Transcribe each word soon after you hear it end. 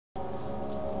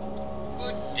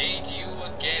day to you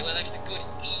again, well actually good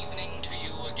evening to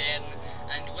you again,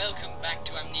 and welcome back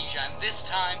to Amnesia, and this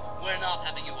time we're not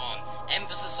having you on.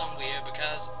 Emphasis on we're,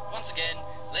 because, once again,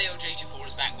 Leo J24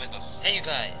 is back with us. Hey you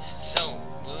guys, so,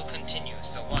 we'll continue.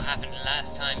 So what happened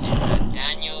last time is that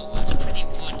Daniel was pretty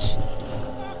much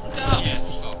fucked up. Yeah,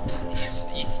 fucked.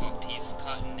 He's fucked. He's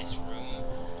caught in this room,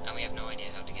 and we have no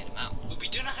idea how to get him out. But we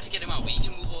do know how to get him out. We need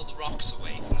to move all the rocks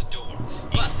away from the door.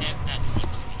 Except that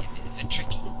seems to be a bit of a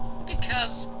tricky.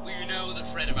 Because we know that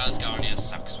Fred of Asgarnia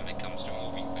sucks when it comes to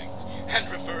moving things, and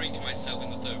referring to myself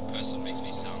in the third person makes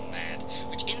me sound mad,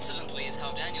 which incidentally is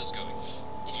how Daniel's going.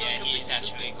 He's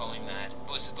actually going mad,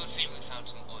 but it's a good thing we found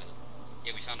some oil.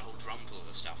 Yeah, we found a whole drum full of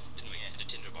the stuff, didn't we? And a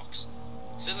tinder box.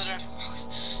 Cylinder.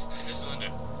 Tinder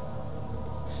cylinder.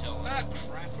 So,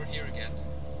 crap, we're here again.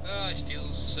 Oh, it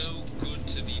feels so good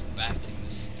to be back in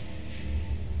this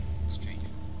strange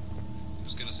room. I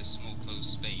was gonna say small closed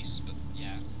space, but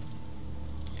yeah.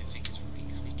 I think it's right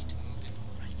click to move it.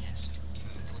 Right, yes. Give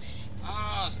it a push.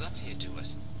 Ah, so that's how you do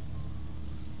it.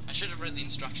 I should have read the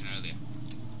instruction earlier.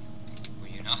 Were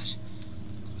you not?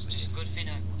 Just a good thing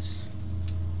I was.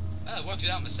 Well, I worked it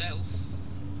out myself.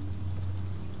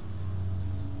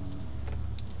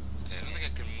 Okay, I don't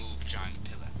think I can move giant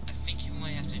pillar. I think you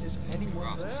might have to move the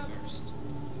rocks first.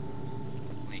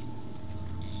 Wait,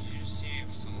 did you just see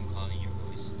someone calling your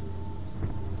voice?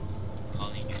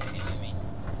 Calling your name, I mean?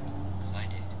 Because I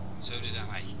did. So did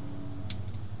I.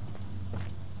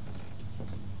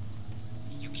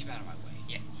 You keep out of my way.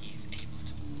 Yeah, he's able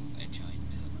to move a giant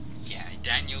pillar. Yeah,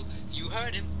 Daniel, you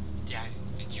heard him. Yeah,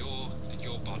 and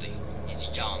your body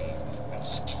is young and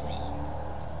strong.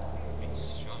 He's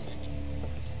strong, isn't he?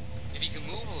 If he can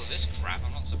move all of this crap,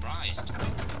 I'm not surprised.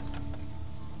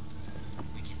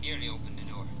 We can nearly open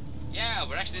the door. Yeah,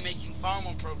 we're actually making far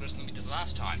more progress than we did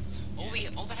last time.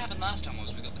 All that happened last time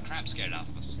was we got the crap scared out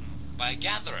of us by a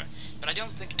gatherer. But I don't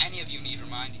think any of you need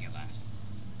reminding of that.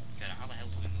 Okay, now how the hell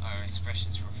do we move? Our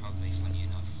expressions were probably funny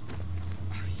enough.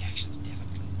 Our reactions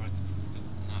definitely weren't.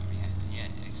 Not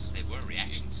They were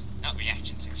reactions. Not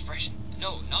reactions, expression.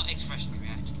 No, not expressions,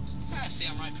 reactions. Ah, see,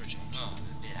 I'm right for a change. Oh,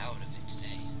 I'm a bit out of it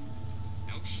today.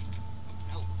 No,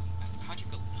 no. How'd you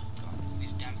go? Oh, God,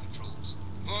 these damn controls.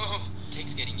 Whoa! It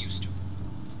takes getting used to.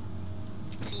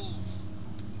 Move.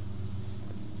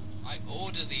 I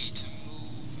order thee to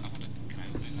move. Can I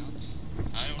open it now?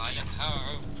 I don't By the power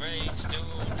of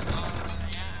Greystone, I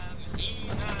am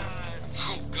He-Man!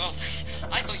 Oh, God.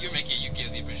 I thought you were making a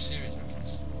Yu-Gi-Oh! The British series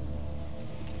reference.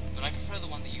 But I prefer the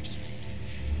one that you just made.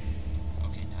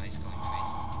 Okay, now he's going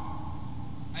crazy.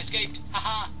 I escaped!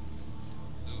 Haha!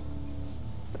 Ooh.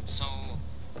 So,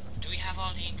 do we have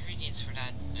all the ingredients for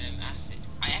that acid?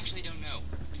 I actually don't know.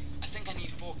 I think I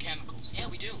need 4 chemicals. Yeah,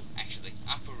 we do, actually.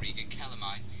 Aquariga,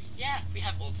 calamine. Yeah, we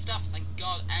have all the stuff, thank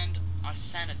God, and our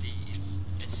sanity is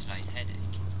A slight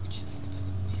headache. which is a little better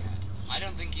than we had. I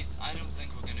don't think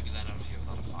we're gonna be let out of here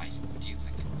without a fight. What do you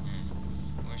think?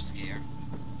 We're scared.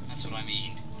 That's what I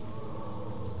mean.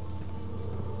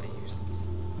 I hear something.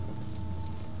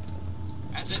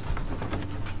 That's it.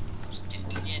 Just get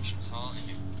into the entrance hall and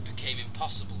It became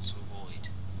impossible to avoid.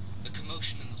 The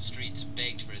commotion in the streets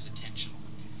begged for his attention.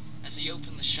 As he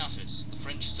opened the shutters, the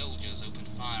French soldiers opened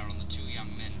fire on the 2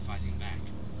 young men fighting back.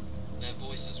 Their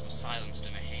voices were silenced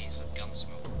in a haze of gun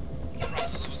smoke. Right,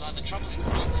 so there was either trouble in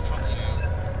France or trouble in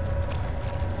Ireland.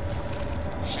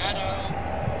 Shadow!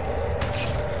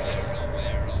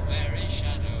 Where is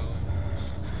Shadow?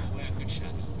 Where could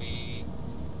Shadow be?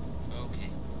 okay.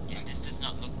 Yeah, this does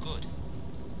not look good.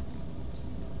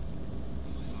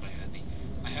 Oh,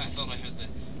 I thought I heard the,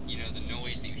 the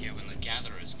noise that you hear when the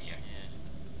gatherer's near. Yeah.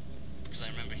 Because I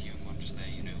remember hearing one just there,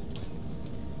 when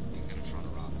I'm gonna try to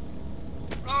run.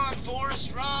 Run,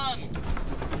 Forrest, run! You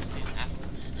didn't have to.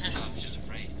 I was just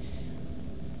afraid.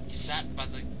 He sat by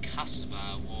the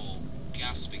Kasva wall,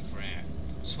 gasping for air.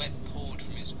 Sweat poured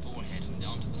from his forehead and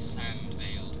onto the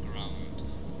sand-veiled ground.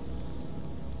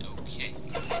 Okay.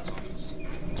 That sounds ominous.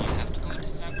 Do you have to go into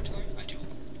the laboratory? I do.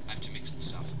 I have to mix the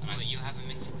stuff. And But you have a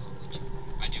mixing bowl, would you?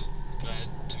 I do.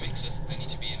 But to mix it, I need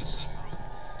to be in a certain room.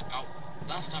 Now,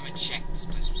 last time I checked, this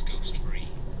place was ghost-free.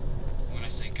 When I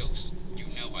say ghost, you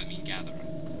know I mean gatherer.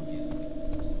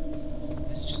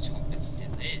 Let's just hope it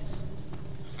still is.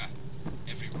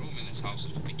 Every room in this house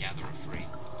is with the gatherer free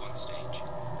at one stage.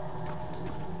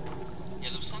 Yeah,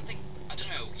 there was something, I don't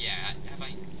know, yeah, have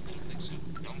I don't think so.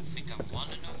 I don't think I want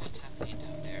to know what's happening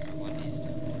down there, or what is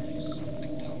down there. There's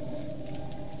something down there.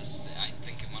 I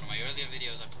think in one of my earlier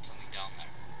videos I put something down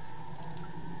there.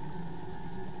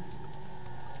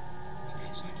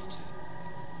 Okay, so I need to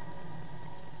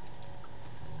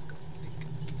think,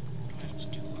 what do I have to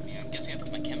do? I mean, I'm guessing I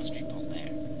put my chemistry pot there.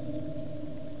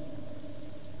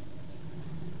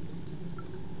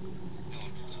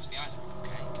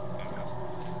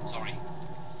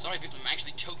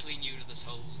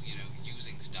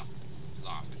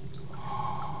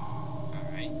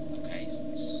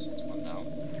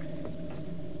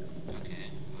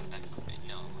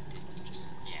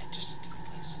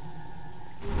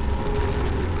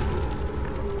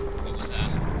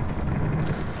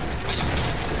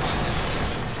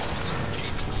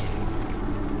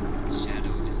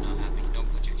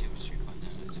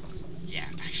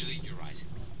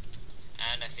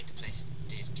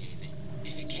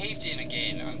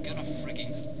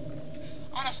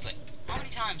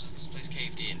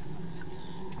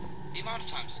 of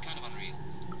times, it's kind of unreal.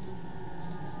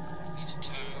 Need to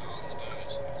turn on the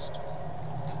burners first.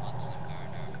 The Bunsen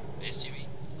burner. This, you mean?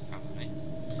 Probably.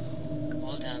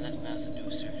 Hold down left mouse and do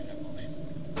a circular motion.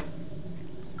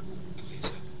 Okay,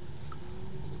 so...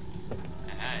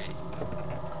 Hey.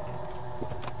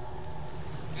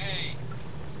 Hey!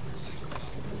 It's like...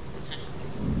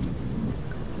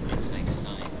 It's like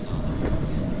science all over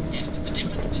again. Yeah, but the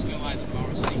difference, there's no Ivan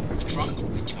Morrissey. The drunk... Do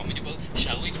you want me to...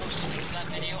 Shall we post a link to that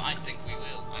video? I think we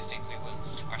will. I think we will.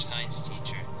 Our science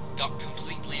teacher Got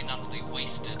completely and utterly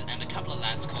wasted, and a couple of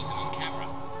lads called him on camera.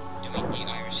 doing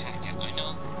the Irish hacket. I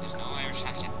know there's no Irish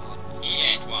hacket, but He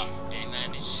ain't one. they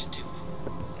managed to do it.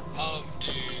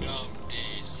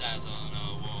 Humpty says on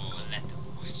a wall. We'll let them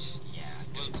watch. Yeah,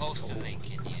 We'll post a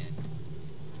link in the end.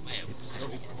 Well,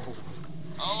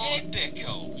 Oh,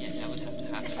 typical. yeah, that would have to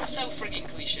happen. This is so frigging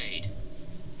cliched.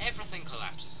 Everything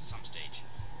collapses at some stage.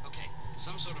 Okay,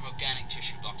 some sort of organic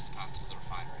tissue blocks the path to the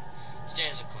refinery.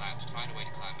 Stairs have collapsed. Find a way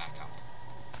to climb back up.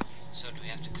 So do we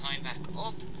have to climb back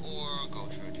up or go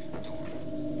through a different door?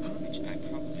 Which I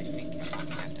probably think is what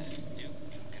we have to do.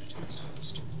 I'm gonna do this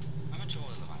first. How much oil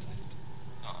have I left?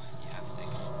 Oh, you have like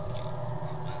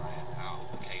Well, I have now.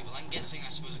 Okay, well, I'm guessing I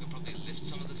suppose I could probably lift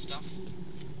some of this stuff.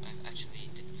 I actually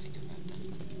didn't think about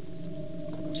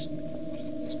that. Just, what if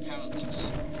this pallet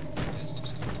looks... Yeah, this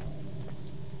looks good.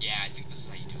 Yeah, I think this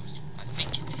is how you do it. I think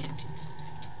it's hinting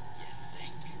something. You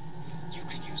think? You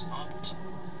can use opt.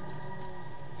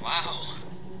 Wow.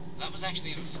 That was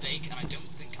actually a mistake, and I don't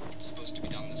think it's supposed to be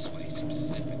done this way,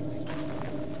 specifically.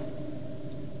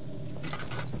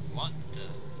 What the?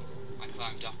 I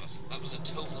climbed up it. That was a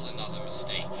total and utter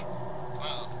mistake.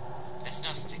 Well, let's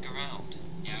not stick around.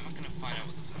 Yeah, I'm not gonna find out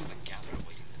what there's another gatherer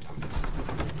waiting in the darkness.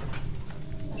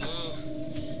 Oh,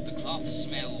 the cloth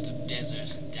smelled of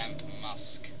desert and damp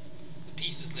musk. The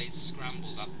pieces lay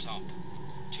scrambled up top.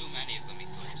 Too many of them, he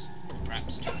thought.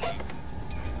 Perhaps too few.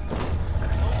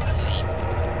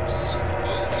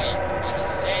 Holy on a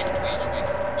sandwich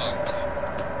with butter.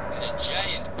 And a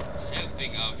giant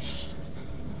serving of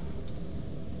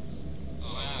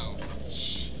Wow.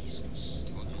 Jesus.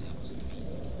 Told you that wasn't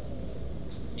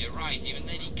me. You're right, even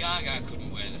Lady Gaga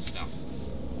couldn't wear this stuff.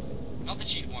 Not that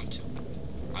she'd want to.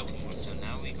 I wouldn't want to. So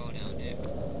now we go down there.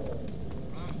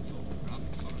 Run,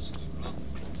 Forrester, run.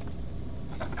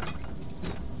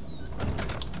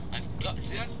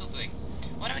 See, that's the thing.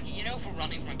 Why do you know, if we're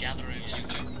running from a gatherer in the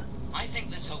future, I think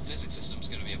this whole physics system's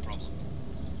going to be a problem.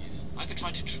 I could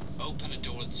try to open a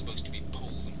door that's supposed to be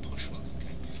pulled and push. Well,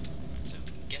 okay. Right, so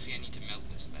I'm guessing I need to melt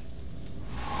this then.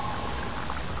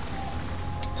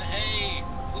 But hey,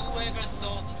 whoever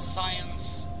thought that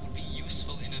science would be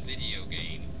useful in a video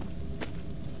game?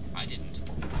 I didn't.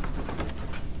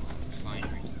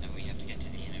 Refinery. And we have to get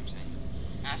to the inner side.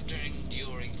 After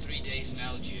enduring 3 days in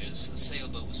Algiers, a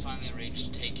sailboat was finally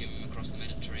arranged to take him across the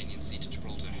Mediterranean Sea to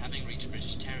Gibraltar. Having reached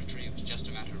British territory, it was just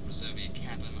a matter of reserving a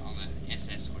cabin on the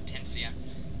SS Hortensia,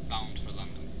 bound for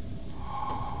London.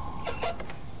 Okay,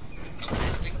 do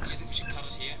you think we should cut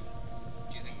it here?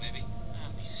 Do you think maybe?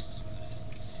 We've still got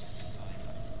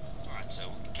 5 minutes. Alright, so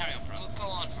we'll carry on for We'll another. go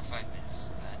on for 5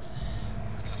 minutes, lads.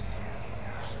 Cut it.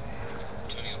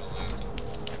 Turning on the lamp.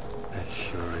 It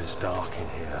sure is dark in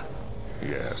here.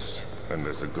 Yes, and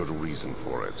there's a good reason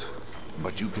for it.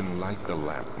 But you can light the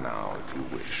lamp now if you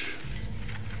wish.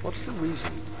 What's the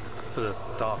reason for the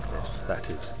darkness, that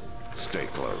is? Stay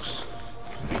close.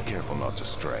 Be careful not to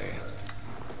stray.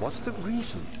 What's the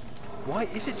reason? Why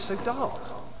is it so dark?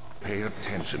 Pay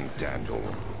attention, Daniel.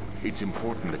 It's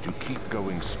important that you keep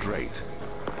going straight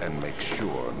and make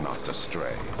sure not to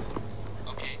stray.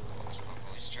 Okay, Keep on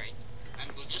going straight.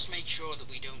 and we'll just make sure that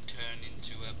we don't turn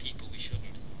into people we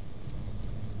shouldn't.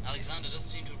 Alexander doesn't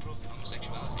seem to approve of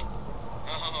homosexuality.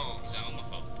 Oh, He's a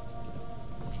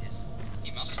homophobe. he is.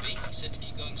 He must be. He said to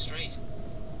keep going straight.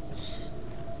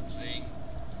 Zing.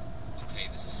 Okay,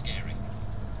 this is scary.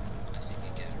 I think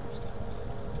a gatherer's gonna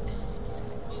pop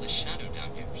anything. Well, the shadow down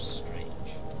here is strange.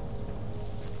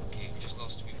 Okay,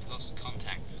 we've lost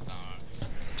contact with our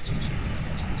computer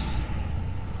recordings.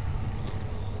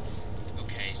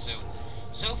 Okay, so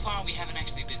far we haven't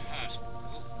actually been hurt.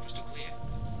 Oh, crystal clear.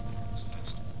 That's a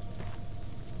first.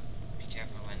 Be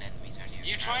careful when enemies are near.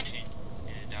 You trying to-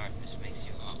 In the darkness makes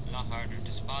you a lot harder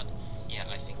to spot. Yeah,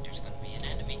 I think there's gonna be an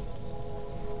enemy.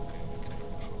 Okay, I'm gonna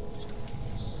control just in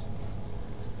case.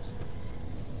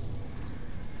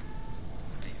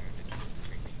 I heard a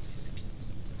creepy music.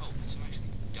 Oh, it's not actually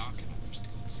dark enough for us to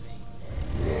go and see.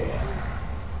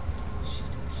 Shit.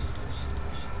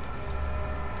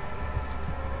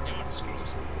 You know what? Screw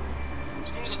it.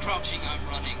 Screw the crouching, I'm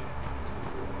running.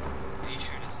 Are you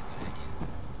sure that's a good idea?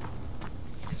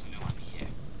 He doesn't know I'm here.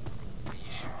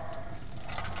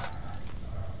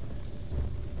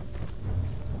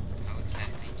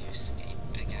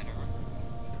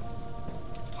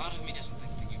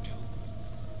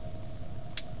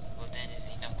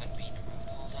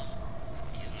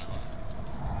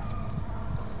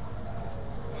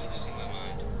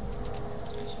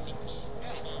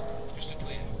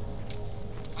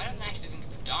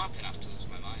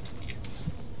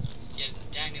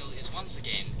 once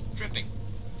again dripping.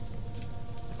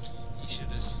 You should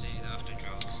have stayed after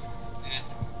drugs. Yeah.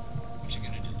 What you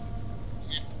gonna do?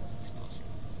 Yeah, I suppose.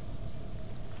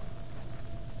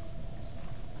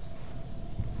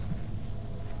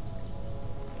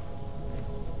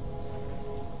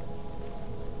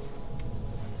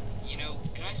 You know,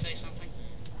 can I say something?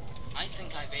 I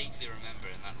think I vaguely remember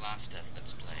in that last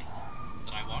Let's Play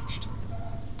that I watched,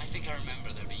 I think I remember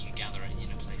there being a gathering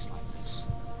in a place like this.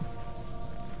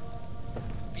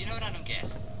 But you know what I don't get?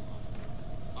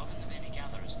 Why wouldn't there be any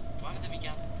gatherers? Why would there be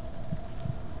gatherers?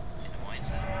 In the wine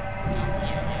cellar? Down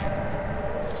here,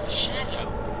 yeah. It's the shadow!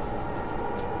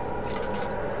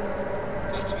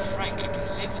 Well, to be frank, I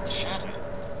can live with the shadow.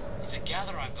 It's a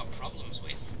gatherer I've got problems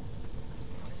with.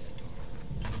 Why is that door?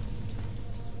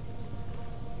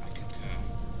 I concur.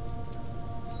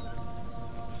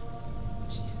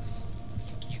 Jesus.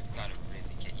 You've got to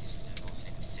really get used to the whole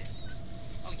thing of physics.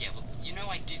 Oh yeah, well, you know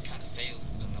I did kind of fail.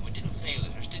 Well, no, I didn't fail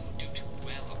it. I just didn't do too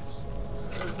well on it.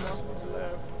 So, There's nothing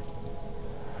left.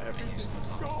 Everything's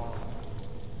gone.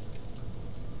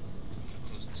 I'm gonna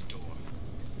close this door.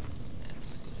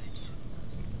 that's a good idea.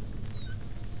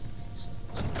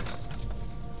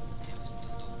 Yeah, we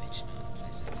still don't bitch now in a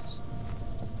place like this.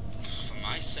 For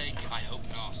my sake, I hope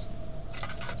not.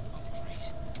 Oh, great.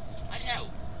 I don't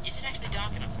know. Is it actually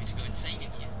dark enough for me to go insane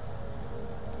in here?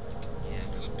 Yeah,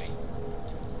 It could be.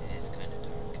 it is kind of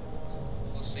dark.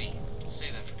 We'll see.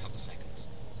 Stay there for a couple seconds.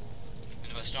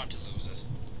 And if I start to lose it,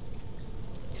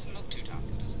 it doesn't look too dark,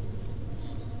 though, does it?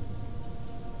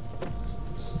 What's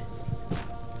this? This.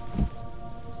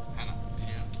 Hannah,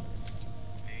 maybe that.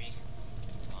 Maybe you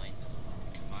can combine them.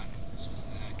 Combine them. This was,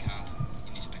 I can't.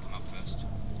 You need to pick them up first.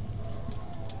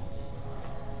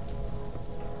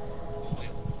 Oh,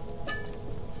 well.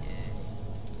 Yeah.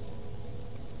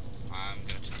 I'm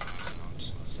gonna turn the lights on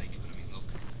just for the sake of it. I mean, look.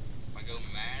 If I go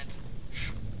mad.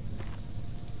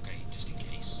 Okay, just in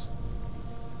case.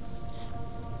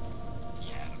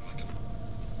 Yeah, I don't like it.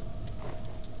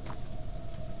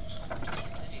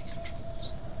 Oblivion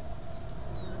controls.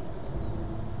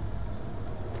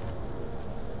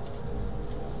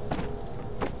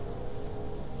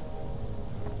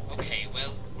 Okay,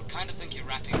 well, we're kind of thinking of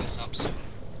wrapping this up soon.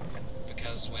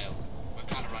 Because, well, we're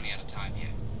kind of running out of time here.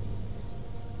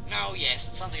 No,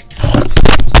 yes, it sounds like a card.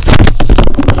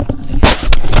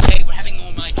 Okay, we're having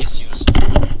more mic issues.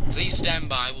 Please stand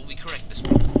by while we correct this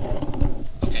problem.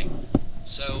 Okay,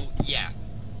 so, yeah,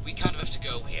 we kind of have to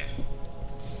go here.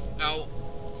 Now,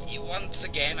 once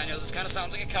again, I know this kind of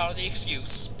sounds like a cowardly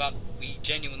excuse, but we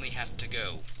genuinely have to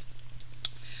go.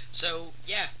 So,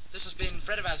 yeah, this has been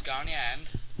Fred of Asgarnia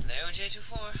and Leo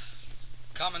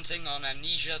J24. commenting on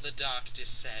Amnesia the Dark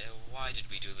Descent. Why did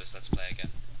we do this Let's Play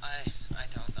again? I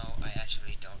don't know. I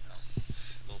actually don't know.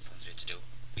 Both things we had to do.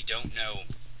 We don't know.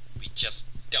 We just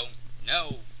don't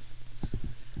know.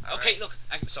 Okay, look,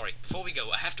 I'm sorry. Before we go,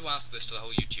 I have to ask this to the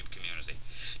whole YouTube community.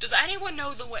 Does anyone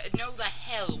know the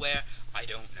hell where I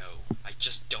don't know, I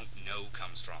just don't know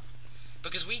comes from?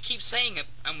 Because we keep saying it,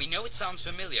 and we know it sounds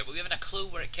familiar, but we haven't a clue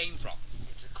where it came from.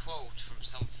 It's a quote from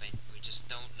something. We just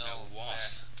don't know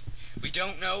what? We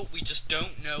don't know, we just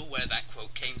don't know where that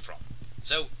quote came from.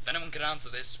 So, if anyone could answer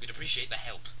this, we'd appreciate the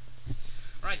help.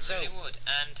 Right, so... really would.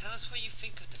 And tell us what you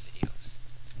think of the videos.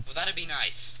 Well, that'd be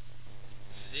nice.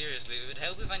 Seriously, it would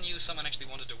help if I knew someone actually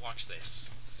wanted to watch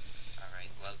this. Alright,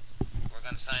 well, we're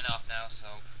gonna sign off now, so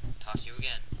talk to you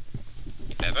again.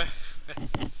 If ever.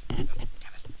 Oh,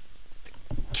 damn it.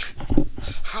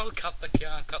 I'll cut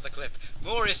the clip.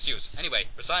 More issues. Anyway,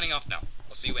 we're signing off now.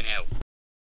 I'll see you in hell.